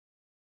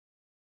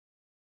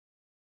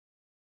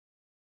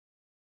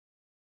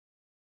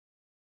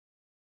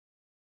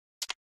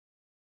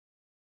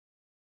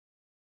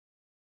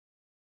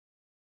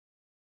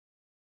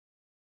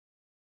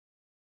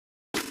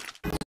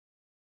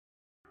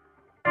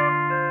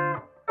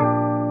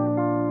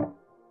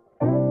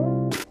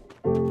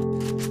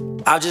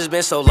I've just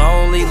been so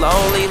lonely,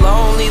 lonely,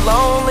 lonely,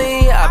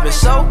 lonely. I've been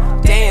so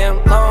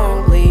damn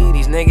lonely.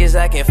 These niggas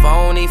acting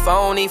phony,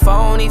 phony,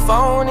 phony,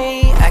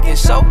 phony. Acting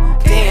so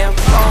damn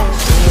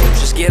phony.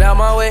 Just get out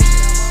my way.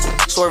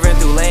 Swerving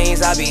through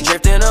lanes, I be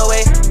drifting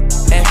away.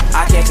 And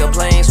I can't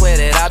complain, swear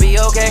that I be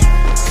okay.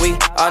 We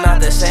are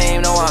not the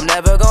same, no, I'm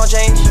never gonna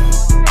change.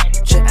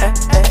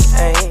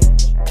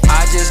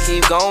 I just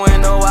keep going,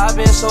 no, I've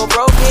been so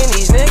broken.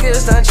 These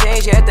niggas done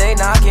changed, yet they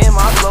knocking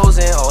my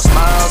closing. All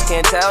smiles,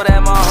 can't tell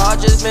that my heart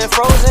just been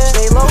frozen.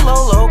 Stay low,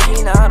 low, low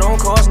key, now don't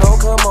cause no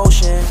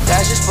commotion.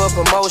 That's just for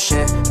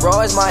promotion,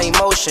 raw is my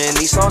emotion.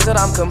 These songs that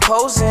I'm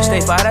composing, stay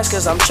fly, that's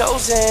cause I'm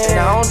chosen. And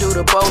I don't do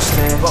the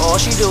boasting, but all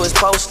she do is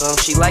post them.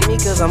 She like me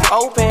cause I'm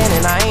open,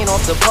 and I ain't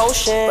off the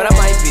potion. But I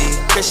might be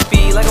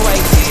crispy like a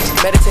white tee,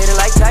 meditated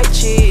like Tai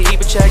Chi,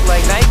 keep a check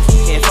like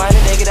Nike. Can't find a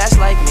nigga that's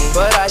like me,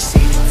 but I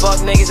see fuck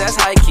niggas that's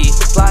high key,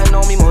 plotting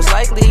on me most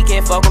likely.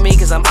 Can't fuck with me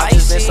cause I'm icy. I've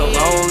just been so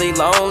lonely,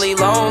 lonely,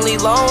 lonely,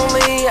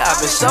 lonely. I've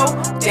been so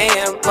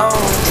damn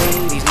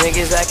lonely. These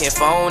niggas acting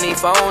phony,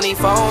 phony,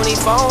 phony,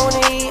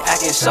 phony.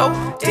 Acting so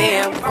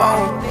damn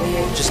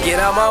phony. Just get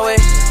out my way.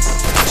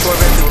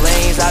 Swerving through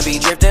lanes, I be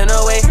drifting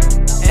away.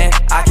 And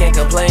I can't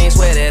complain,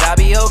 swear that I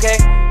be okay.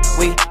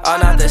 We are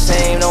not the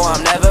same, no,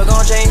 I'm never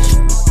gonna change.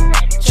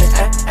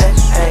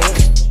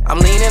 I'm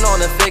leaning on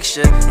the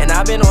fixture, and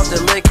I've been off the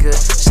liquor,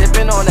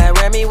 sipping on that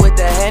Remy with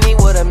the Henny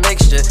with a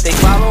mixture. They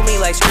follow me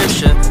like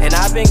scripture, and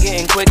I've been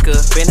getting quicker.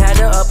 Been had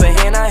the upper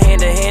hand, I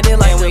hand it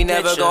like we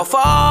never gon'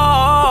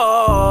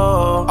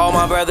 fall. All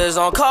my brothers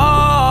on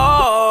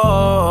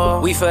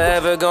call, we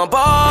forever gon'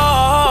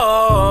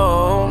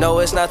 ball. No,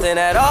 it's nothing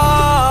at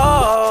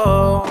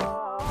all.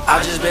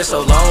 I've just been so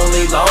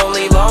lonely,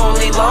 lonely,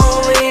 lonely,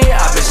 lonely.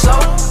 I've been so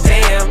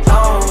damn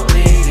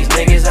lonely.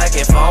 Niggas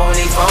acting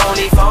phony,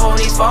 phony,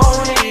 phony,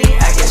 phony.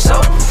 Acting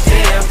so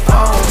damn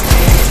phony.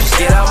 Just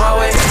get out my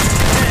way.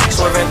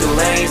 Swerving through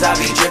lanes, I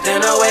be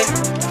drifting away.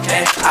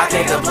 And I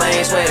can't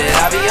complain, swear that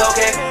I be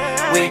okay.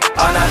 We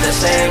are not the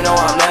same, no,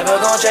 I'm never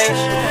gonna change.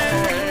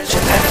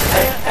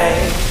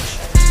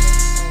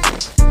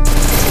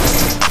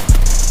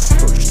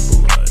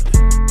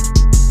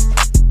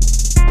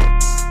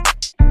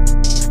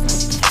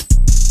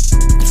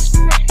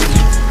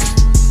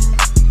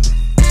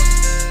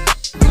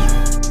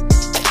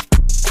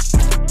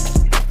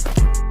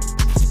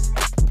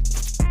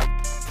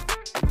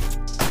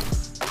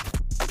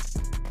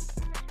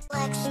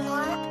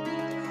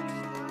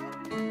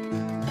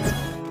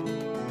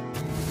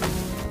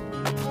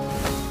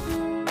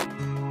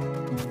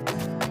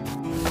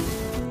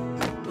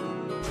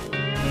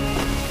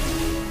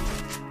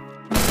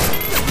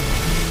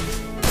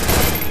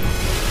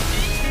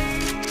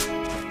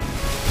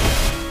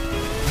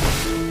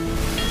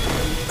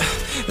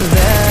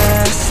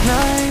 Last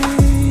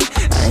night,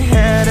 I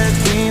had a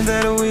dream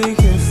that we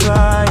could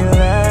fly.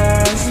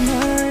 Last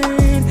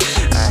night,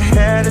 I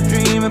had a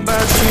dream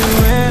about you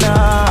and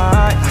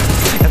I.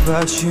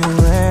 About you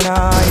and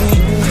I.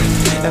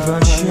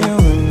 About you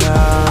and I.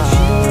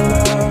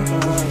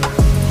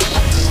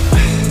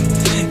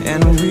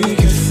 And we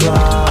could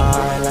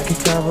fly like a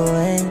couple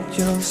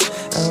angels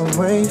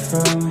away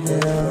from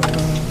here.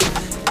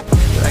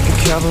 Like a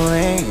couple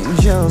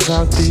angels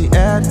out the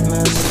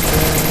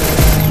atmosphere.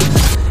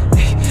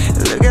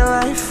 Look at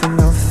life with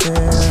no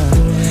fear.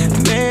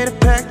 Made a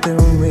pact that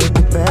when we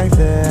get back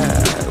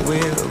there,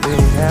 we'll be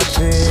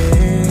happy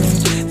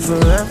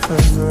forever,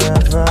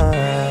 forever.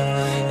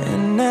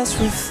 And as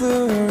we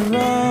flew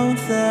around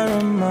there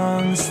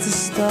amongst the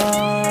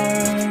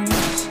stars,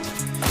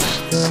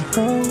 the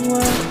whole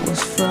world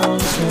was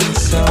frozen.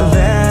 So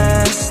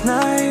last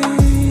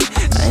night,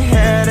 I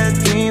had a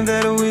dream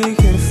that we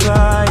could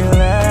fly.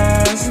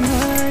 Last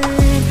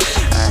night,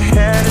 I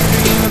had a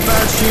dream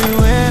about you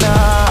and I.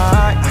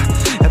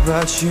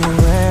 About you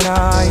and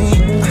I,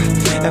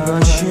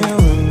 about you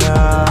and I.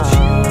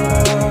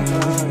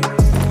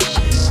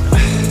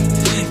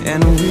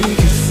 And we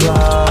could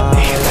fly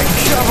like a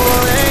couple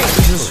of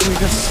angels, we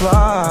could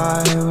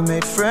fly. We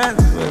made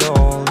friends with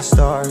all the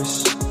stars,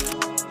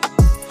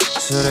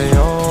 so they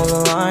all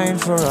aligned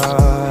for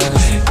us.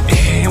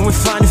 And we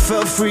finally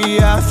felt free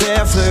out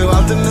there, flew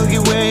out the Milky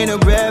Way, no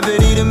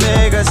gravity to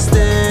make us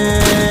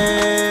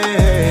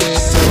stay.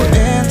 So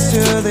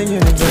into the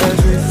universe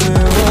we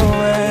flew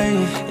away.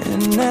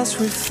 And as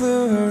we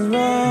flew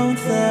around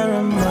there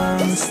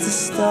amongst the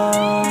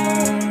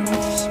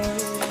stars,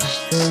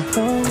 the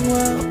whole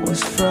world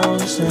was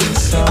frozen.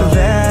 So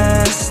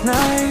last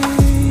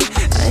night,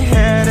 I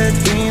had a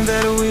dream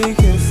that we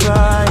could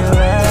fly.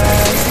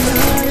 Last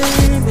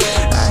night,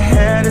 I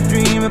had a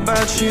dream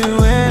about you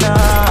and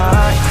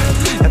I.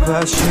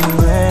 About you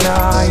and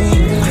I.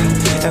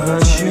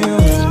 About you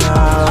and I.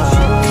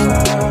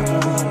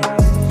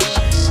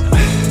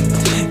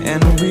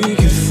 And we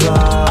could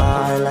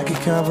fly like a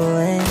couple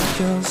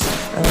angels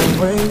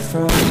away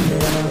from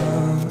here.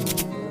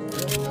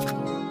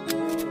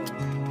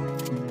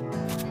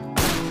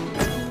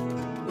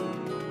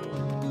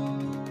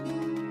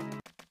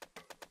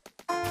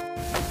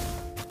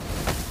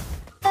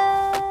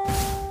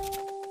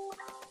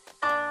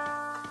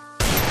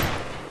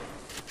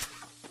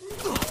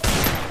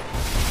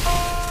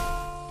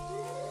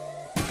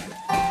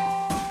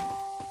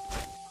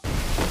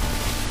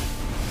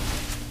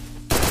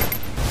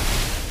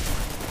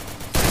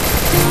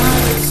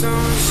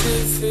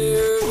 shit for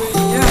you, but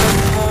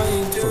yeah, all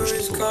you do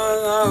is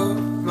call out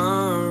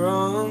my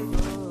wrong.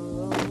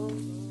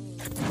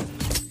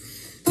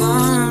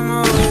 I'm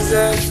always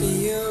there for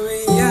you,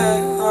 but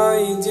yeah, all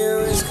you do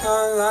is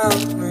call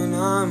out when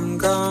I'm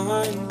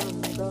gone.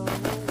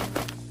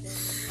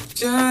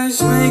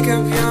 Just make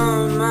up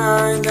your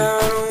mind, I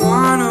don't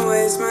wanna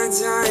waste my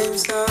time.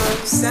 Stop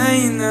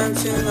saying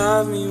that you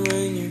love me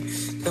when you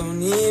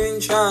don't even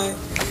try.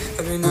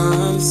 I've been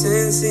up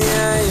since the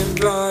AM,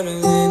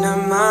 bottling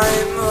up my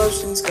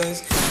emotions.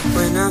 Cause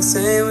when I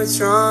say what's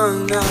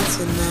wrong, that's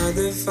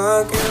another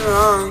fucking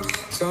wrong.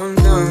 So I'm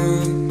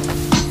done,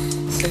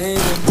 say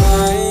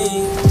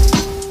goodbye.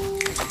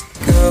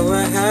 Go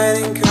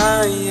ahead and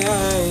cry,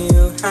 yeah,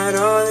 you had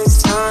all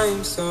this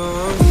time. So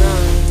I'm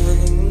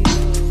done,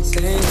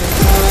 say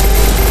goodbye.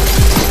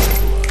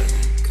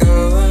 Go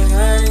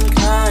ahead and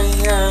cry,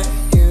 yeah,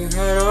 you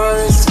had all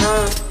this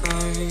time.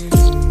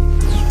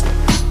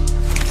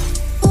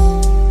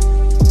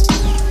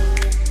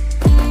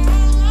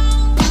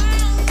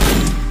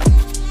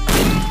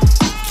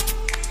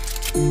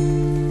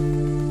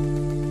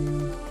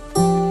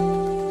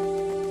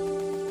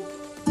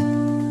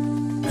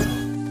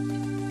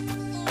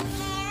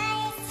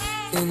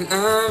 And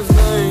I've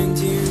learned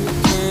you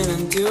can't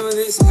undo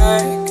this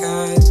night.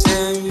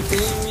 Goddamn, you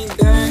beat me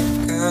back.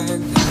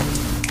 Goddamn.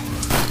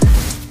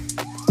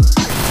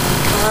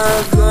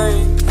 I've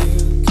learned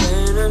you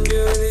can't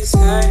undo this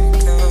night.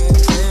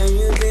 Goddamn,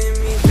 you beat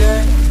me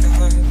back.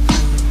 Goddamn.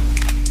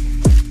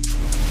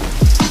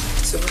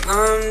 So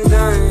I'm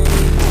done.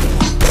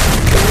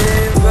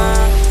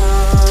 Goodbye.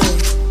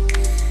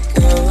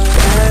 Go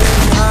ahead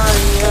and cry,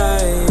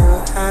 yeah. You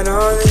had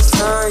all this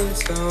time,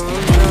 so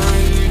I'm done.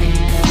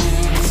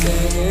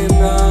 Say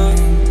goodbye.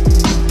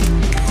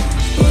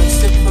 What's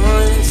the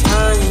point in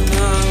trying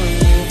now when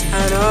you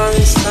had all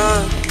this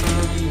time?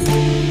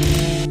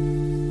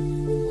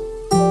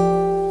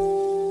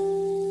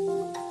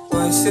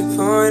 What's the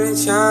point in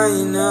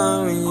trying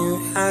now when you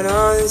had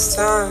all this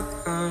time?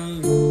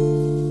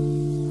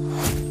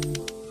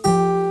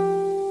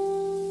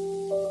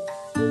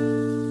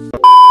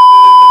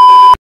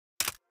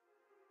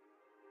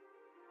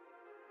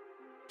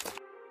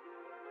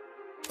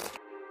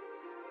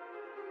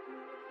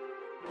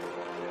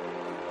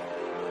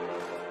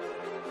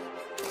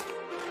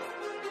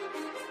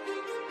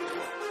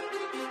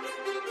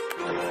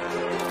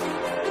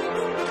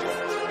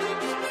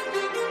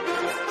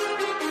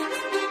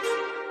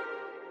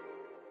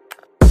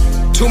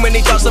 Too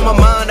many thoughts on my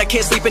mind, I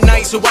can't sleep at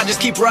night, so I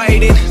just keep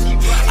writing.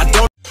 I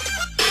don't